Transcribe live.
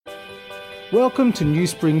Welcome to New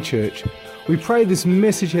Spring Church. We pray this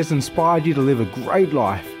message has inspired you to live a great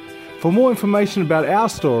life. For more information about our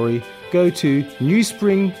story, go to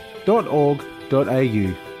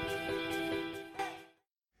newspring.org.au.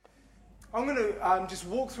 I'm going to just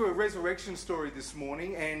walk through a resurrection story this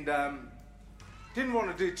morning, and didn't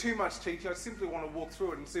want to do too much teaching. I simply want to walk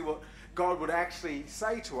through it and see what God would actually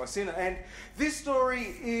say to us in it. And this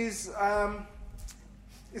story is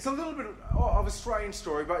it's a little bit of a strange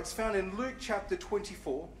story, but it's found in Luke chapter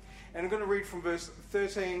 24. And I'm going to read from verse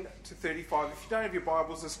 13 to 35. If you don't have your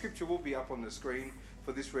Bibles, the scripture will be up on the screen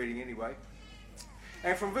for this reading anyway.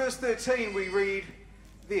 And from verse 13 we read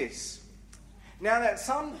this. Now that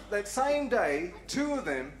same day, two of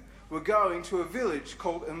them were going to a village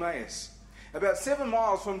called Emmaus, about 7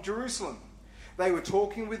 miles from Jerusalem. They were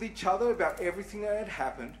talking with each other about everything that had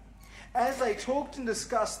happened. As they talked and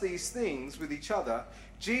discussed these things with each other,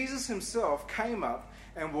 Jesus himself came up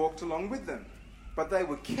and walked along with them, but they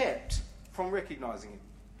were kept from recognizing him.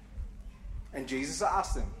 And Jesus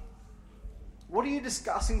asked them, "What are you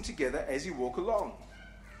discussing together as you walk along?"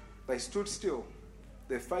 They stood still,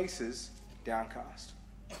 their faces downcast.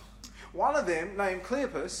 One of them, named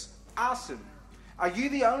Cleopas, asked him, "Are you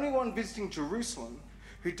the only one visiting Jerusalem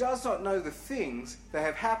who does not know the things that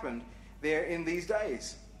have happened there in these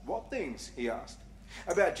days?" "What things?" he asked.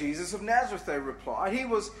 "About Jesus of Nazareth," they replied. "He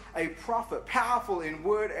was a prophet, powerful in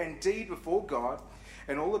word and deed before God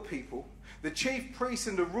and all the people. The chief priests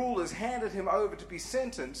and the rulers handed him over to be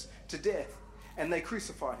sentenced to death, and they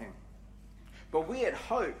crucified him. But we had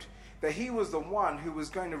hoped that he was the one who was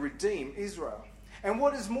going to redeem Israel. And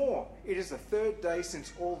what is more, it is the third day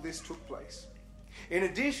since all this took place. In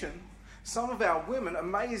addition, some of our women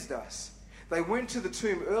amazed us. They went to the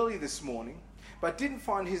tomb early this morning, but didn't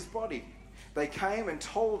find his body. They came and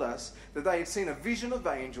told us that they had seen a vision of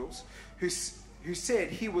angels who said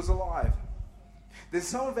he was alive. Then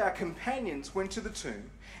some of our companions went to the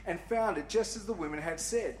tomb and found it just as the women had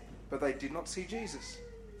said, but they did not see Jesus."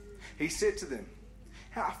 He said to them,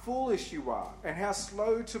 "How foolish you are, and how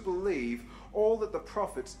slow to believe all that the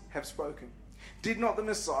prophets have spoken. Did not the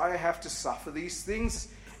Messiah have to suffer these things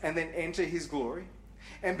and then enter his glory?"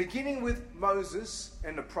 And beginning with Moses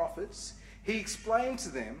and the prophets, he explained to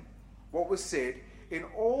them what was said in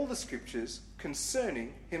all the scriptures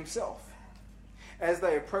concerning himself. As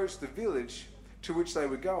they approached the village to which they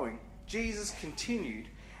were going, Jesus continued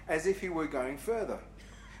as if he were going further.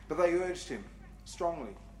 But they urged him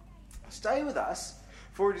strongly, "Stay with us,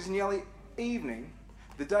 for it is nearly evening.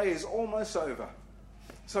 The day is almost over."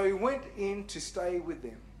 So he went in to stay with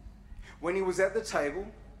them. When he was at the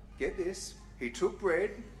table, get this, he took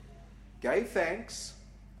bread, gave thanks,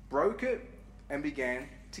 broke it, and began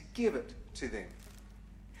to give it to them.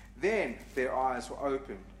 Then their eyes were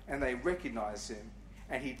opened, and they recognized him,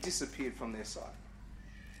 and he disappeared from their sight.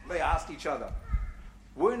 They asked each other,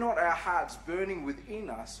 "Were not our hearts burning within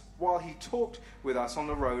us while he talked with us on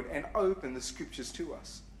the road and opened the scriptures to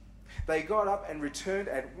us?" They got up and returned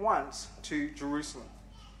at once to Jerusalem.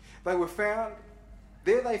 They found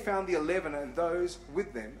the 11 and those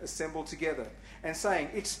with them assembled together, and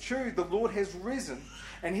saying, "It's true, the Lord has risen,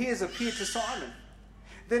 and he has appeared to Simon."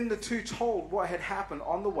 Then the two told what had happened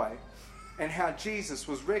on the way, and how Jesus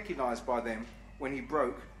was recognized by them when he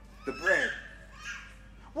broke the bread.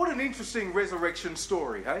 What an interesting resurrection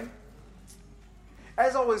story, hey?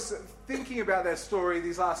 As I was thinking about that story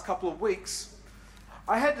these last couple of weeks,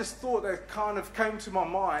 I had this thought that kind of came to my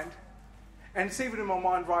mind, and it's even in my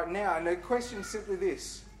mind right now, and the question is simply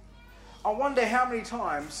this. I wonder how many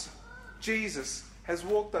times Jesus has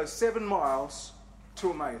walked those 7 miles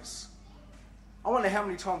to Emmaus. I wonder how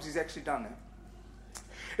many times he's actually done that.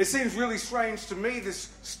 It seems really strange to me, this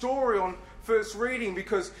story on first reading,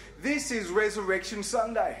 because this is Resurrection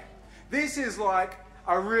Sunday. This is like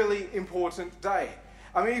a really important day.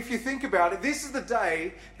 I mean, if you think about it, this is the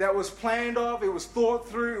day that was planned of, it was thought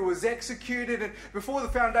through, it was executed, and before the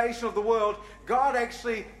foundation of the world, God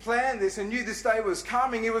actually planned this and knew this day was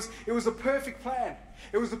coming. It was a perfect plan.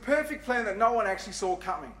 It was the perfect plan that no one actually saw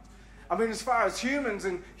coming. I mean, as far as humans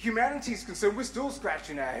and humanity is concerned, we're still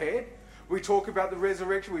scratching our head. We talk about the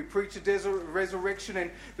resurrection, we preach a resurrection,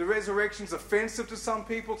 and the resurrection's offensive to some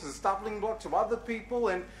people, it's a stumbling block to other people,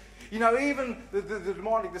 and even the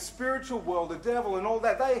demonic, the spiritual world, the devil and all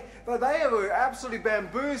that, they were absolutely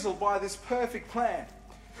bamboozled by this perfect plan.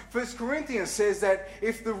 1 Corinthians says that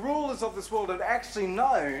if the rulers of this world had actually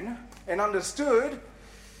known and understood,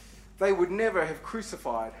 they would never have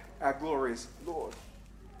crucified our glorious Lord.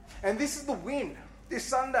 And this is the win this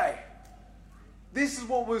Sunday. This is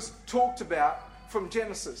what was talked about from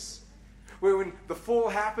Genesis. when the fall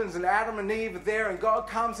happens and Adam and Eve are there, and God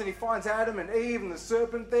comes and he finds Adam and Eve and the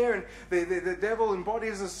serpent there, and the devil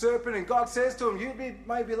embodies a serpent, and God says to him, you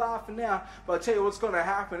may be laughing now, but I tell you what's going to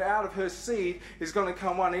happen. Out of her seed is going to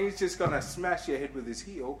come one, and he's just going to smash your head with his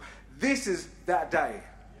heel. This is that day.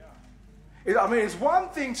 It's one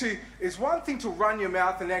thing to run your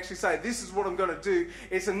mouth and actually say, this is what I'm going to do.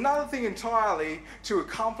 It's another thing entirely to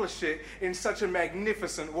accomplish it in such a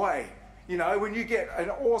magnificent way. When you get an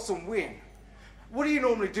awesome win. What do you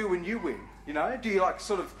normally do when you win? Do you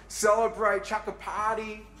sort of celebrate, chuck a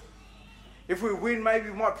party? If we win, maybe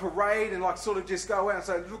we might parade and sort of just go out and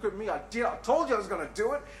say, look at me, I did it. I told you I was going to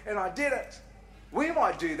do it, and I did it. We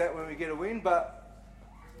might do that when we get a win, but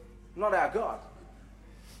not our God.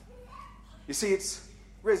 You see, it's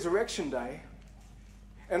Resurrection Day,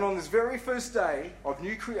 and on this very first day of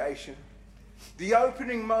new creation, the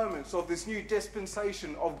opening moments of this new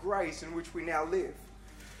dispensation of grace in which we now live,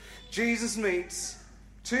 Jesus meets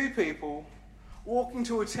two people walking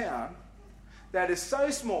to a town that is so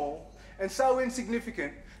small and so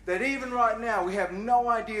insignificant that even right now we have no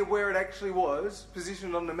idea where it actually was,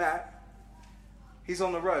 positioned on the map. He's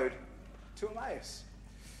on the road to Emmaus.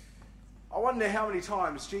 I wonder how many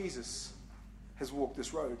times Jesus has walked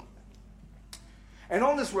this road. And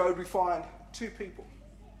on this road we find two people.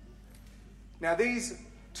 Now these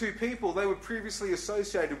two people, they were previously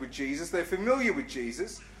associated with Jesus. They're familiar with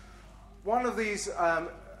Jesus. One of these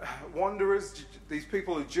wanderers, these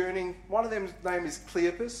people are journeying, one of them's name is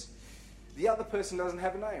Cleopas. The other person doesn't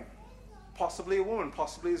have a name. Possibly a woman,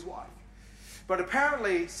 possibly his wife. But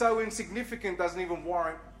apparently so insignificant doesn't even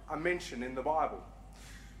warrant a mention in the Bible.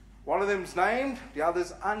 One of them's named, the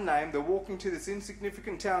other's unnamed. They're walking to this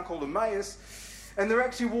insignificant town called Emmaus, and they're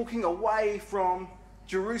actually walking away from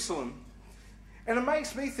Jerusalem. And it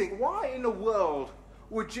makes me think, why in the world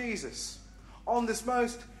would Jesus, on this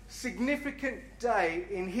most significant day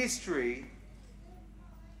in history,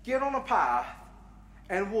 get on a path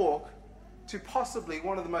and walk to possibly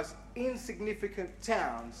one of the most insignificant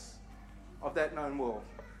towns of that known world?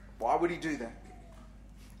 Why would he do that?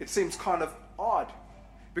 It seems kind of odd.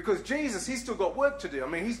 Because Jesus, he's still got work to do.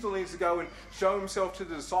 He still needs to go and show himself to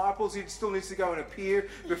the disciples. He still needs to go and appear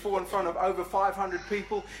in front of over 500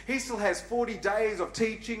 people. He still has 40 days of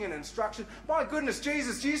teaching and instruction. My goodness,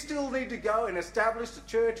 Jesus, you still need to go and establish the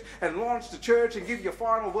church and launch the church and give your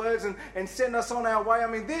final words and send us on our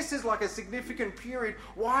way. This is like a significant period.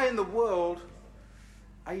 Why in the world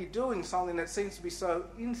are you doing something that seems to be so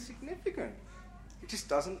insignificant? It just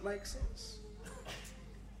doesn't make sense.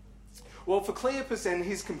 Well, for Cleopas and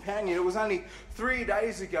his companion, it was only 3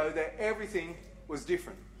 days ago that everything was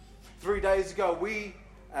different. 3 days ago, we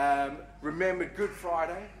remembered Good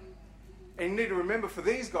Friday. And you need to remember, for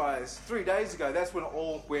these guys, 3 days ago, that's when it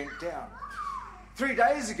all went down. 3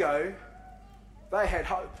 days ago, they had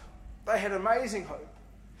hope. They had amazing hope.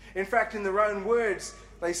 In fact, in their own words,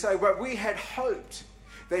 they say, well, we had hoped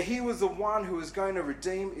that he was the one who was going to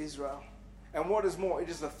redeem Israel. And what is more, it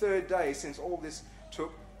is the third day since all this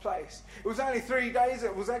took place. It was only 3 days,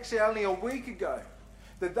 it was actually only a week ago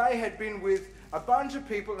that they had been with a bunch of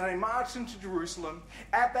people and they marched into Jerusalem.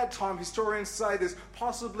 At that time, historians say there's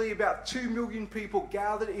possibly about 2 million people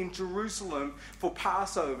gathered in Jerusalem for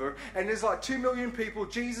Passover. And there's 2 million people.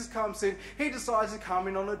 Jesus comes in. He decides to come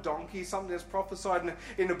in on a donkey, something that's prophesied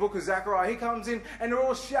in the book of Zechariah. He comes in and they're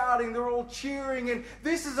all shouting, they're all cheering. And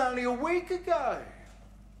this is only a week ago.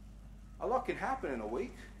 A lot can happen in a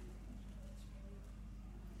week.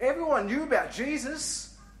 Everyone knew about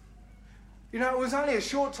Jesus. It was only a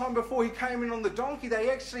short time before he came in on the donkey, they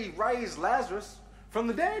actually raised Lazarus from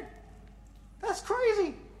the dead. That's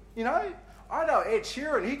crazy. I know Ed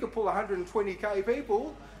Sheeran, he could pull 120k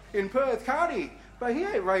people in Perth, can't he? But he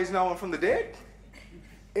ain't raised no one from the dead.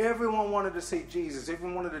 Everyone wanted to see Jesus.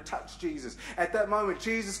 Everyone wanted to touch Jesus. At that moment,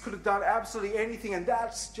 Jesus could have done absolutely anything, and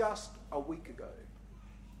that's just a week ago.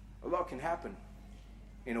 A lot can happen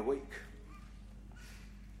in a week.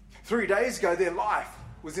 3 days ago, their life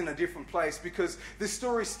was in a different place, because this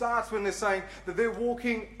story starts when they're saying that they're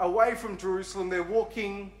walking away from Jerusalem. They're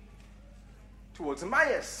walking towards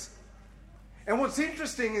Emmaus. And what's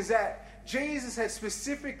interesting is that Jesus had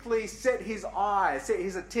specifically set his eyes, set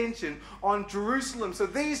his attention on Jerusalem. So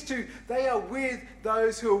these two, they are with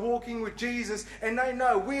those who are walking with Jesus, and they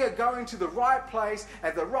know we are going to the right place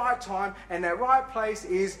at the right time, and that right place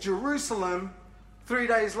is Jerusalem. 3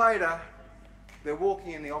 days later, they're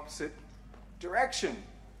walking in the opposite direction.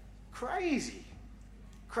 Crazy.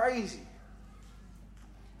 Crazy.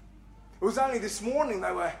 It was only this morning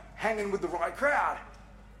they were hanging with the right crowd.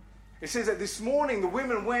 It says that this morning the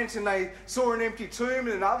women went and they saw an empty tomb, and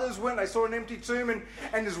then others went, they saw an empty tomb, and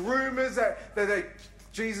there's rumours that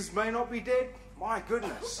Jesus may not be dead. My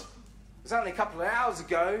goodness. It was only a couple of hours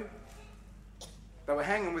ago they were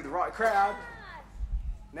hanging with the right crowd.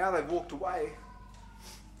 Now they've walked away.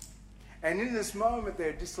 And in this moment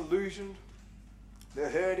they're disillusioned, they're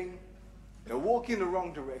hurting, they're walking in the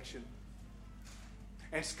wrong direction.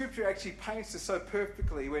 And Scripture actually paints this so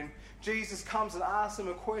perfectly when Jesus comes and asks them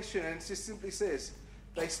a question, and it just simply says,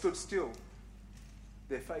 they stood still,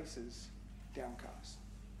 their faces downcast.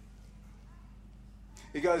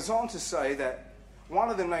 It goes on to say that one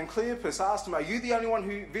of them, named Cleopas, asked him, "Are you the only one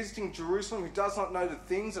who visiting Jerusalem who does not know the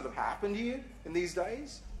things that have happened here in these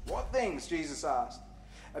days?" What things? Jesus asked.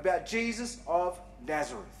 About Jesus of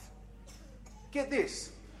Nazareth. Get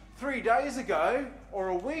this. 3 days ago, or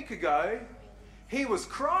a week ago, he was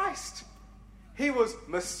Christ. He was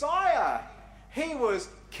Messiah. He was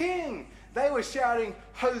King. They were shouting,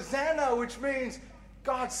 Hosanna, which means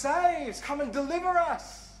God saves. Come and deliver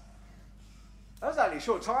us. That was only a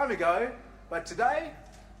short time ago. But today,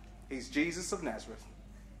 he's Jesus of Nazareth.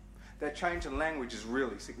 That change in language is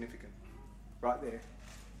really significant. Right there.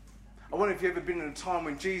 I wonder if you've ever been in a time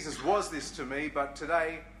when Jesus was this to me, but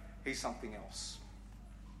today, he's something else.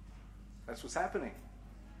 That's what's happening.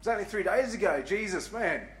 It was only 3 days ago. Jesus,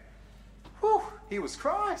 man, whew, he was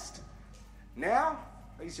Christ. Now,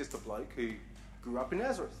 he's just a bloke who grew up in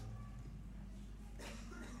Nazareth.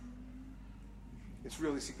 It's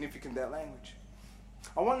really significant, that language.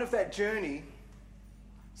 I wonder if that journey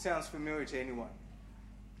sounds familiar to anyone.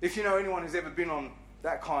 If you know anyone who's ever been on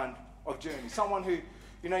that kind of journey. Someone who,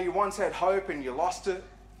 you once had hope and you lost it.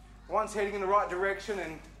 Once heading in the right direction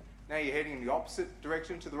and now you're heading in the opposite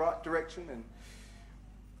direction to the right direction. And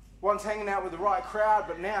once hanging out with the right crowd,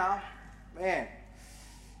 but now, man,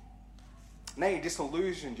 now you're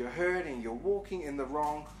disillusioned, you're hurting, you're walking in the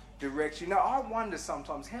wrong direction. I wonder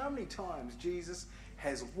sometimes how many times Jesus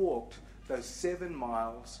has walked those 7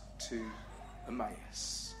 miles to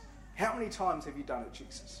Emmaus. How many times have you done it,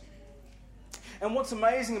 Jesus? And what's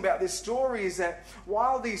amazing about this story is that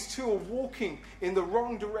while these two are walking in the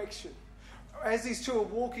wrong direction, as these two are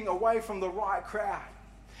walking away from the right crowd,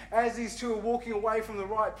 as these two are walking away from the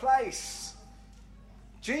right place,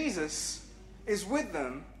 Jesus is with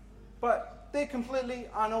them, but they're completely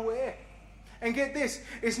unaware. And get this,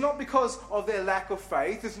 it's not because of their lack of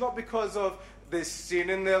faith, it's not because of their sin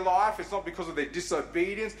in their life, it's not because of their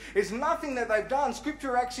disobedience, it's nothing that they've done.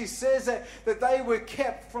 Scripture actually says that they were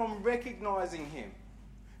kept from recognizing him.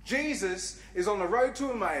 Jesus is on the road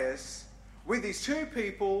to Emmaus with these two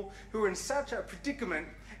people who are in such a predicament,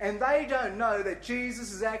 and they don't know that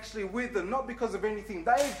Jesus is actually with them, not because of anything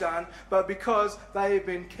they've done, but because they have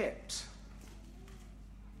been kept.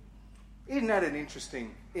 Isn't that an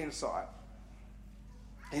interesting insight?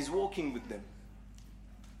 He's walking with them.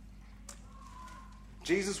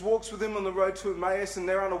 Jesus walks with them on the road to Emmaus and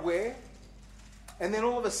they're unaware. And then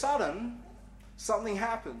all of a sudden, something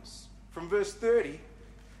happens. From verse 30,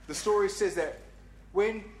 the story says that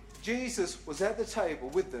when Jesus was at the table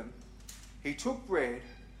with them, he took bread,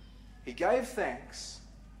 he gave thanks,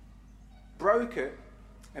 broke it,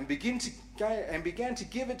 and began to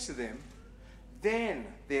give it to them. Then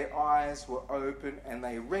their eyes were open and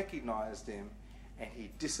they recognized him, and he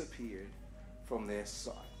disappeared from their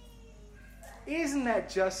sight. Isn't that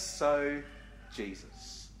just so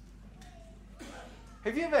Jesus?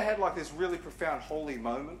 Have you ever had like this really profound holy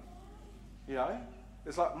moment?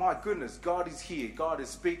 It's like, my goodness, God is here, God is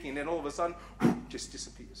speaking, and then all of a sudden, just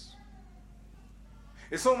disappears.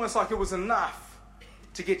 It's almost like it was enough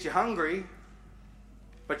to get you hungry,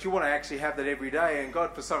 but you want to actually have that every day, and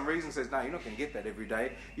God for some reason says, no, you're not going to get that every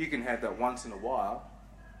day. You can have that once in a while.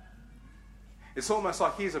 It's almost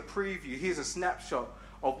like here's a preview, here's a snapshot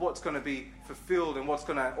of what's going to be fulfilled and what's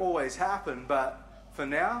going to always happen. But for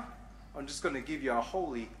now, I'm just going to give you a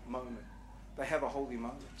holy moment. They have a holy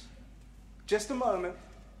moment. Just a moment.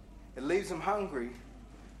 It leaves them hungry.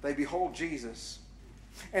 They behold Jesus.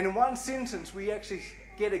 And in one sentence, we actually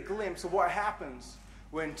get a glimpse of what happens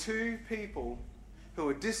when two people who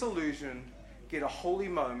are disillusioned get a holy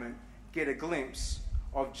moment, get a glimpse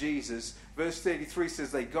of Jesus. Verse 33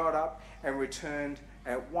 says they got up and returned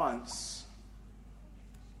at once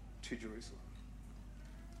to Jerusalem.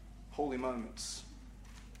 Holy moments.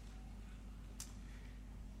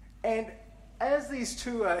 And as these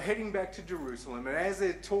two are heading back to Jerusalem and as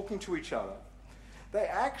they're talking to each other, they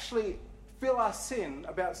actually fill us in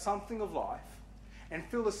about something of life and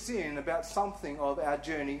fill us in about something of our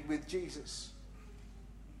journey with Jesus.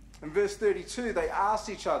 In verse 32, they asked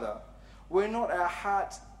each other, were not our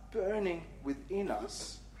hearts burning within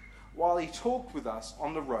us while he talked with us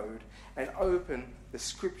on the road and opened the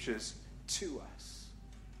scriptures to us.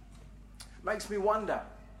 Makes me wonder,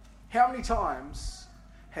 how many times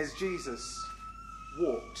has Jesus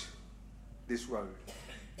walked this road?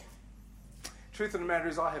 Truth of the matter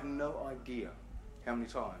is, I have no idea how many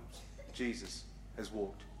times Jesus has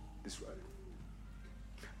walked this road.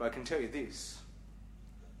 But I can tell you this,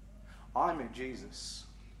 I met Jesus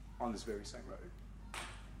on this very same road.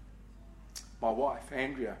 My wife,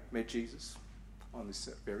 Andrea, met Jesus on this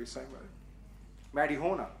very same road. Maddie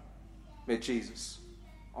Horner met Jesus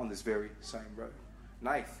on this very same road.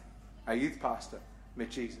 Nath, our youth pastor,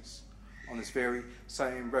 met Jesus on this very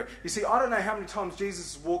same road. You see, I don't know how many times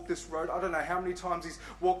Jesus has walked this road. I don't know how many times he's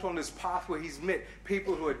walked on this path where he's met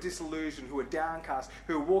people who are disillusioned, who are downcast,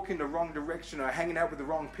 who are walking the wrong direction, or hanging out with the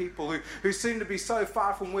wrong people, who seem to be so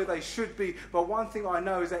far from where they should be. But one thing I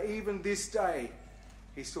know is that even this day,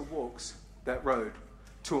 he still walks that road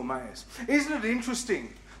to Emmaus. Isn't it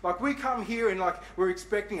interesting? Like, we come here and like we're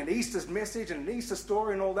expecting an Easter message and an Easter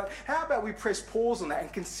story and all that. How about we press pause on that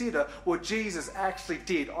and consider what Jesus actually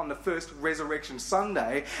did on the first Resurrection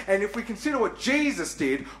Sunday? And if we consider what Jesus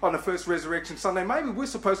did on the first Resurrection Sunday, maybe we're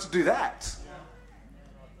supposed to do that.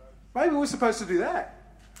 Maybe we're supposed to do that.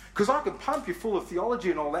 Because I can pump you full of theology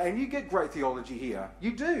and all that, and you get great theology here.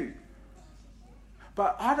 You do.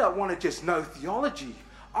 But I don't want to just know theology.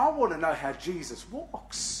 I want to know how Jesus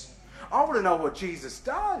walks. I want to know what Jesus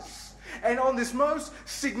does. And on this most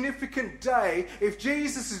significant day, if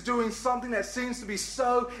Jesus is doing something that seems to be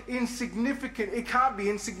so insignificant, it can't be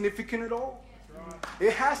insignificant at all.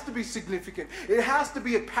 It has to be significant. It has to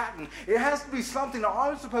be a pattern. It has to be something that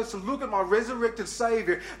I'm supposed to look at my resurrected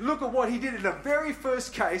Savior, look at what he did in the very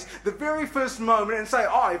first case, the very first moment, and say,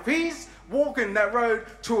 oh, if he's walking that road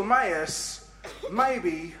to Emmaus,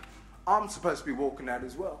 maybe I'm supposed to be walking that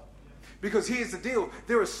as well. Because here's the deal,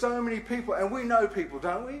 there are so many people, and we know people,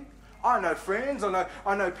 don't we? I know friends,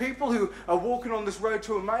 I know people who are walking on this road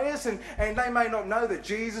to Emmaus, and they may not know that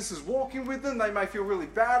Jesus is walking with them. They may feel really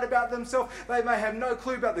bad about themselves. They may have no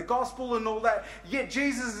clue about the gospel and all that. Yet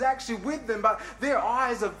Jesus is actually with them, but their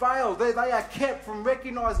eyes are veiled. They are kept from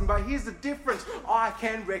recognizing. But here's the difference. I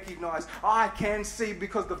can recognize. I can see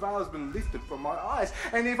because the veil has been lifted from my eyes.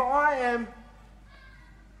 And if I am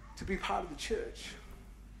to be part of the church,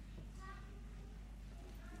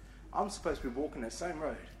 I'm supposed to be walking that same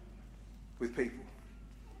road with people.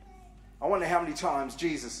 I wonder how many times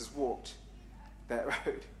Jesus has walked that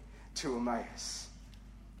road to Emmaus.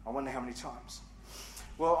 I wonder how many times.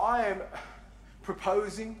 Well, I am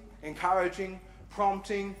proposing, encouraging,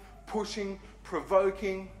 prompting, pushing,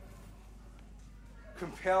 provoking,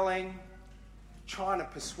 compelling, trying to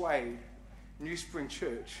persuade New Spring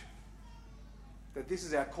Church that this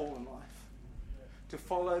is our call in life. To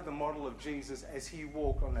follow the model of Jesus as he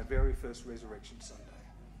walked on that very first Resurrection Sunday.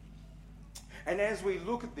 And as we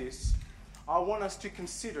look at this, I want us to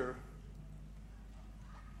consider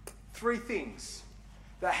three things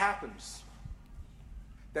that happens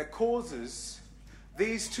that causes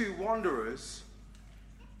these two wanderers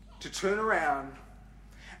to turn around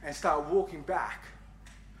and start walking back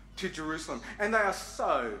to Jerusalem. And they are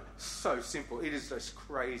so simple. It is just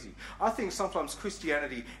crazy. I think sometimes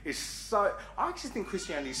Christianity is I actually think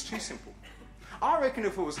Christianity is too simple. I reckon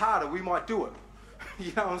if it was harder, we might do it.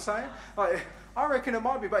 You know what I'm saying? Like, I reckon it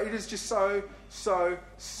might be, but it is just so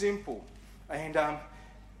simple. And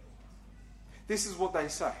this is what they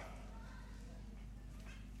say.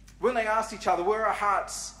 When they asked each other, were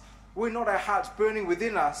not our hearts burning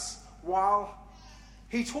within us while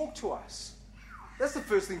he talked to us? That's the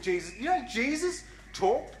first thing Jesus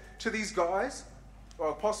talked to these guys,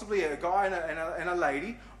 or possibly a guy and a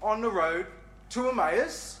lady, on the road to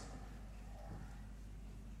Emmaus.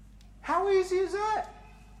 How easy is that?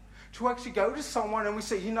 To actually go to someone and we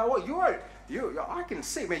say, you know what, I can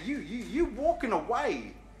see, man, you're walking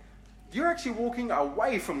away. You're actually walking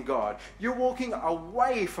away from God. You're walking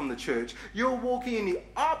away from the church. You're walking in the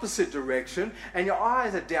opposite direction, and your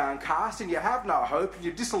eyes are downcast, and you have no hope, and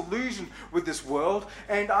you're disillusioned with this world.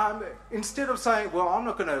 And instead of saying, well, I'm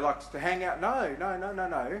not going to hang out,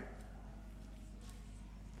 no.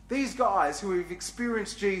 These guys who have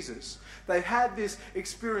experienced Jesus, they've had this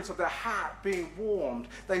experience of their heart being warmed.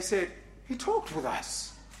 They said, he talked with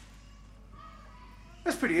us.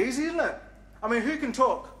 That's pretty easy, isn't it? I mean, who can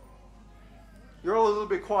talk? You're all a little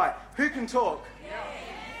bit quiet. Who can talk? Yeah.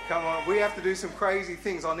 Come on, we have to do some crazy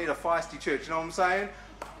things. I need a feisty church. You know what I'm saying?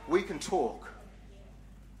 We can talk.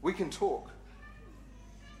 We can talk.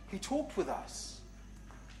 He talked with us.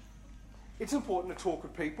 It's important to talk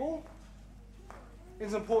with people.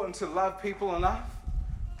 It's important to love people enough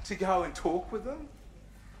to go and talk with them.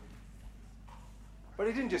 But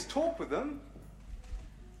he didn't just talk with them.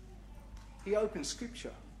 He opened Scripture.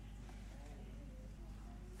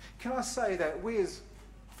 Can I say that we as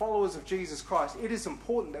followers of Jesus Christ, it is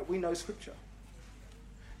important that we know Scripture.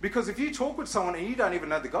 Because if you talk with someone and you don't even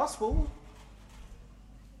know the gospel,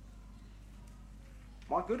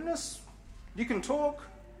 my goodness, you can talk,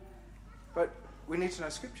 but we need to know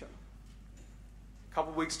Scripture. A couple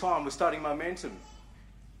of weeks' time, we're starting Momentum.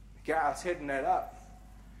 Gareth's heading that up.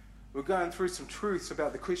 We're going through some truths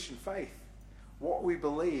about the Christian faith, what we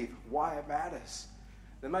believe, why it matters.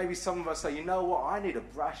 There may be some of us say, you know what, I need to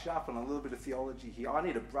brush up on a little bit of theology here. I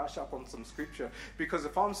need to brush up on some Scripture. Because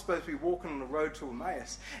if I'm supposed to be walking on the road to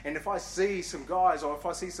Emmaus, and if I see some guys, or if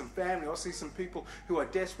I see some family, or I see some people who I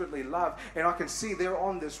desperately love, and I can see they're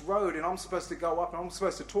on this road, and I'm supposed to go up, and I'm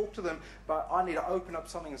supposed to talk to them, but I need to open up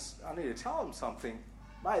something, I need to tell them something,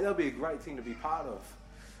 mate, that'll be a great thing to be part of.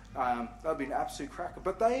 That'll be an absolute cracker.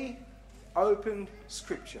 But they opened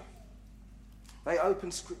Scripture. They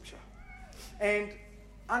opened Scripture. And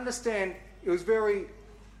understand, it was very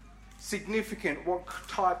significant what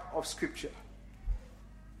type of Scripture.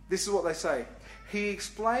 This is what they say. He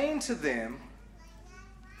explained to them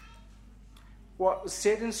what was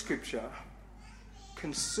said in Scripture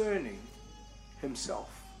concerning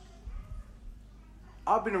himself.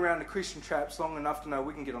 I've been around the Christian traps long enough to know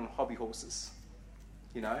we can get on hobby horses.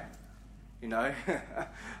 You know.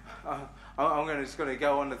 I'm just going to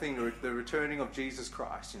go on the thing, the returning of Jesus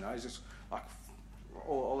Christ. It's just like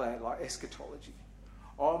all that, like eschatology.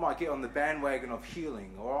 Or I might get on the bandwagon of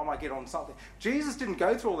healing, or I might get on something. Jesus didn't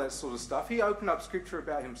go through all that sort of stuff. He opened up Scripture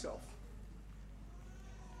about himself.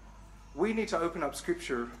 We need to open up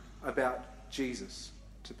Scripture about Jesus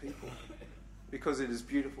to people because it is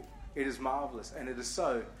beautiful, it is marvelous, and it is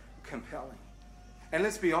so compelling. And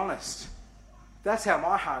let's be honest, that's how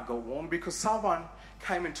my heart got warm, because someone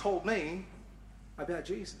came and told me about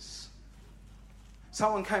Jesus.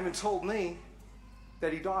 Someone came and told me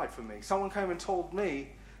that he died for me. Someone came and told me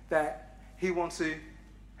that he wants to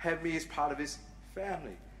have me as part of his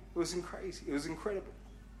family. It was crazy. It was incredible.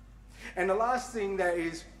 And the last thing that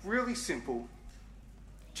is really simple,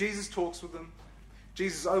 Jesus talks with them.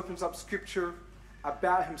 Jesus opens up Scripture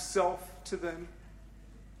about himself to them.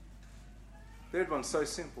 Third one's so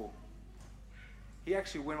simple. He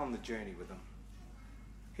actually went on the journey with them.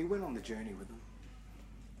 He went on the journey with them.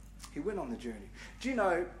 He went on the journey. Do you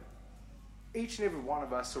know, each and every one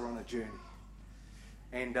of us are on a journey.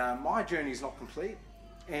 And my journey is not complete.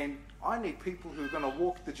 And I need people who are going to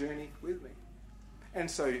walk the journey with me. And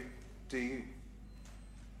so do you.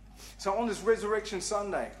 So on this Resurrection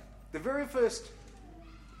Sunday, the very first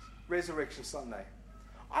Resurrection Sunday,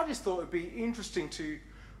 I just thought it would be interesting to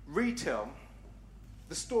retell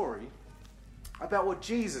the story about what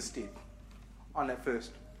Jesus did on that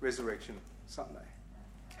first Resurrection Sunday.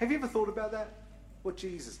 Have you ever thought about that? What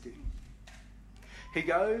Jesus did? He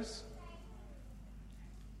goes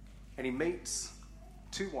and he meets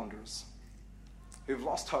two wanderers who've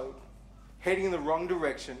lost hope, heading in the wrong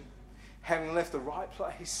direction, having left the right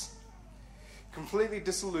place, completely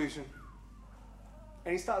disillusioned.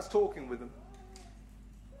 And he starts talking with them.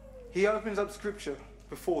 He opens up Scripture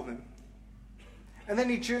before them. And then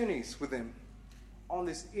he journeys with them on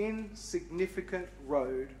this insignificant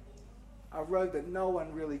road, a road that no one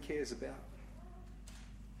really cares about.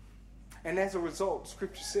 And as a result,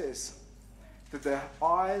 Scripture says that their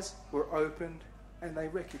eyes were opened and they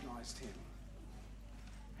recognized him.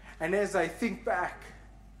 And as they think back,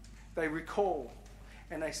 they recall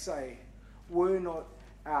and they say, were not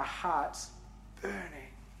our hearts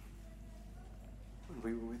burning when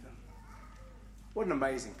we were with him? What an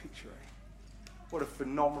amazing picture, eh? What a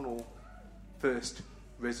phenomenal first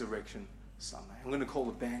Resurrection Sunday. I'm going to call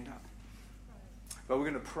the band up. But we're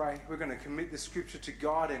going to pray. We're going to commit the Scripture to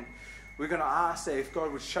God, and we're going to ask that if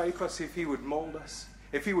God would shape us, if he would mold us,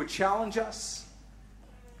 if he would challenge us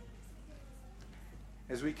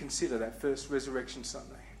as we consider that first Resurrection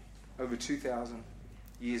Sunday over 2,000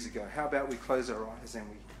 years ago. How about we close our eyes and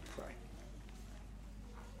we pray.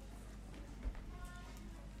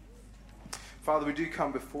 Father, we do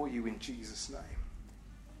come before you in Jesus' name.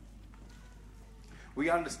 We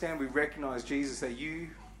understand, we recognize, Jesus, that you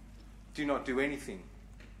do not do anything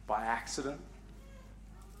by accident.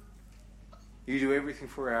 You do everything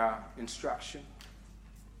for our instruction.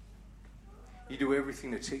 You do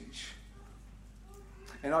everything to teach.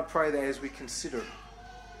 And I pray that as we consider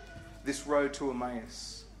this road to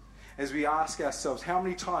Emmaus, as we ask ourselves, how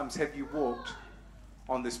many times have you walked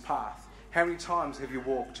on this path? How many times have you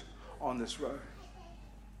walked on this road?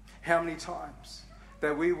 How many times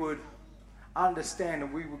that we would understand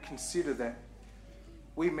and we would consider that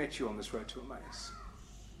we met you on this road to Emmaus.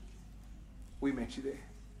 we met you there.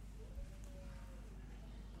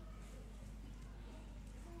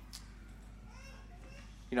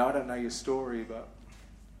 You know, I don't know your story, but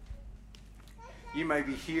you may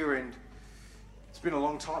be here and it's been a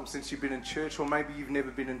long time since you've been in church, or maybe you've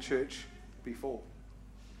never been in church before.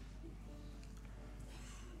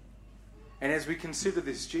 And as we consider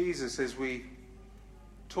this Jesus, as we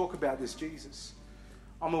talk about this Jesus,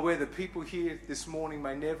 I'm aware that people here this morning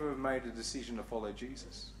may never have made a decision to follow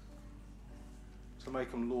Jesus, to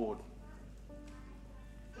make him Lord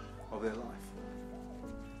of their life.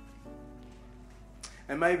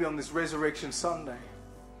 And maybe on this Resurrection Sunday,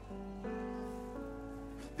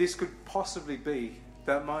 this could possibly be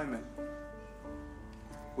that moment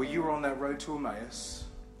where you were on that road to Emmaus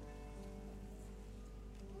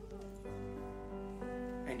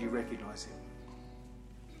and you recognize him.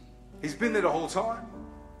 He's been there the whole time.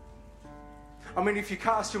 I mean, if you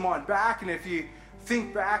cast your mind back and if you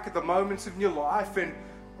think back at the moments of your life and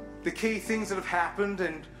the key things that have happened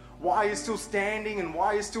and why you're still standing and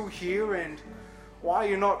why you're still here and why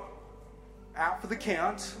you're not out for the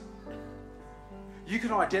count, you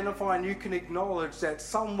can identify and you can acknowledge that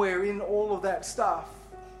somewhere in all of that stuff,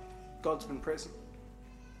 God's been present.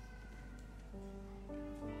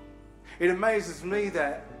 It amazes me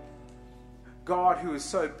that God, who is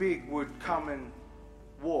so big, would come and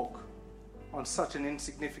walk on such an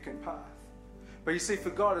insignificant path. But you see,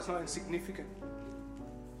 for God, it's not insignificant.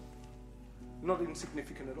 Not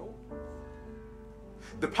insignificant at all.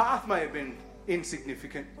 The path may have been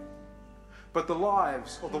insignificant, but the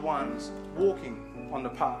lives of the ones walking on the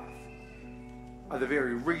path are the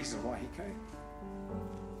very reason why he came.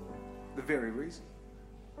 The very reason.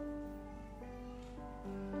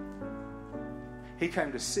 He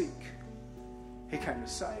came to seek. He came to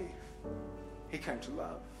save. He came to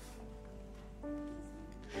love.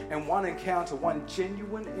 And one encounter, one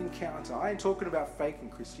genuine encounter. I ain't talking about faking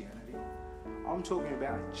Christianity. I'm talking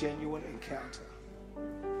about genuine encounter.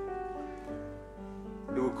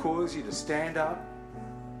 It will cause you to stand up,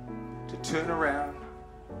 to turn around,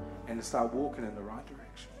 and to start walking in the right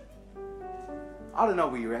direction. I don't know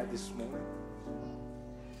where you're at this morning.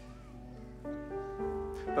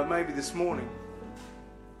 But maybe this morning,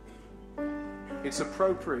 it's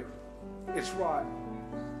appropriate, it's right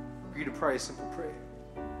for you to pray a simple prayer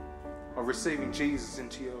of receiving Jesus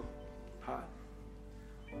into your heart,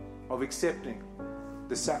 of accepting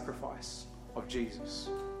the sacrifice of Jesus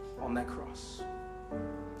on that cross.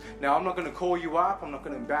 Now, I'm not going to call you up, I'm not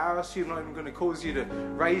going to embarrass you, I'm not even going to cause you to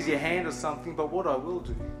raise your hand or something, but what I will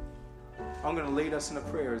do, I'm going to lead us in a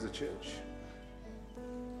prayer as a church.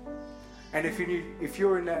 And if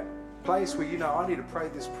you're in that place where you know, I need to pray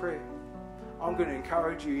this prayer, I'm going to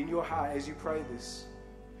encourage you in your heart as you pray this.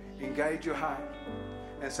 Engage your heart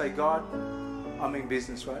and say, God, I'm in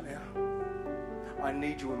business right now. I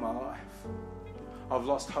need you in my life. I've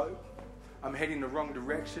lost hope. I'm heading the wrong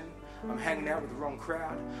direction. I'm hanging out with the wrong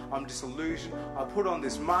crowd. I'm disillusioned. I put on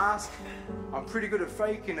this mask. I'm pretty good at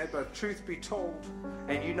faking it, but truth be told,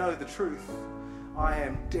 and you know the truth, I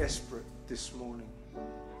am desperate this morning.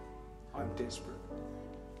 I'm desperate.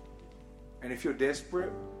 And if you're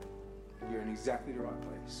desperate, you're in exactly the right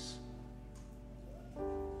place.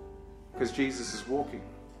 Because Jesus is walking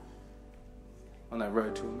on that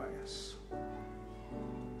road to Emmaus.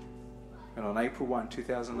 And on April 1,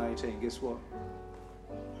 2018, guess what?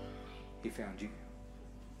 He found you.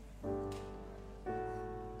 I'm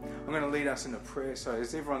going to lead us in a prayer. So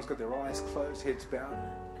as everyone's got their eyes closed, heads bowed,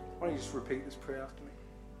 why don't you just repeat this prayer after me?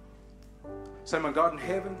 Say, my God in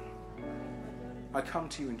heaven, I come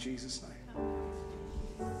to you in Jesus' name.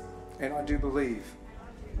 And I do believe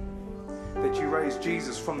that you raised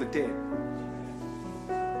Jesus from the dead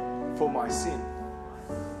for my sin.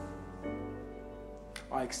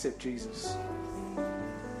 I accept Jesus.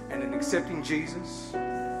 And in accepting Jesus,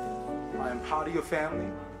 I am part of your family.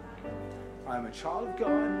 I am a child of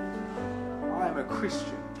God. I am a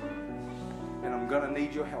Christian. And I'm going to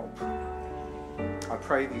need your help. I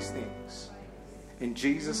pray these things. In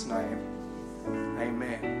Jesus' name,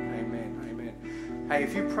 amen, amen, amen. Hey,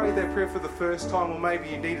 if you prayed that prayer for the first time, or maybe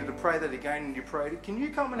you needed to pray that again and you prayed it, can you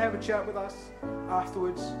come and have a chat with us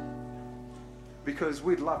afterwards? Because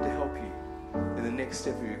we'd love to help you in the next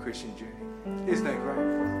step of your Christian journey. Isn't that great?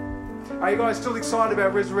 Are you guys still excited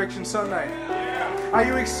about Resurrection Sunday? Are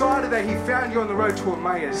you excited that he found you on the road to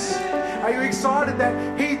Emmaus? Are you excited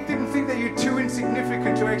that he didn't think that you're too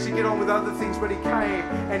insignificant to actually get on with other things, but he came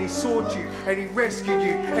and he sought you and he rescued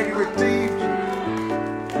you and he redeemed you?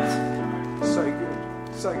 So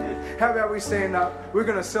good, so good. How about we stand up? We're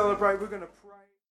going to celebrate. We're going to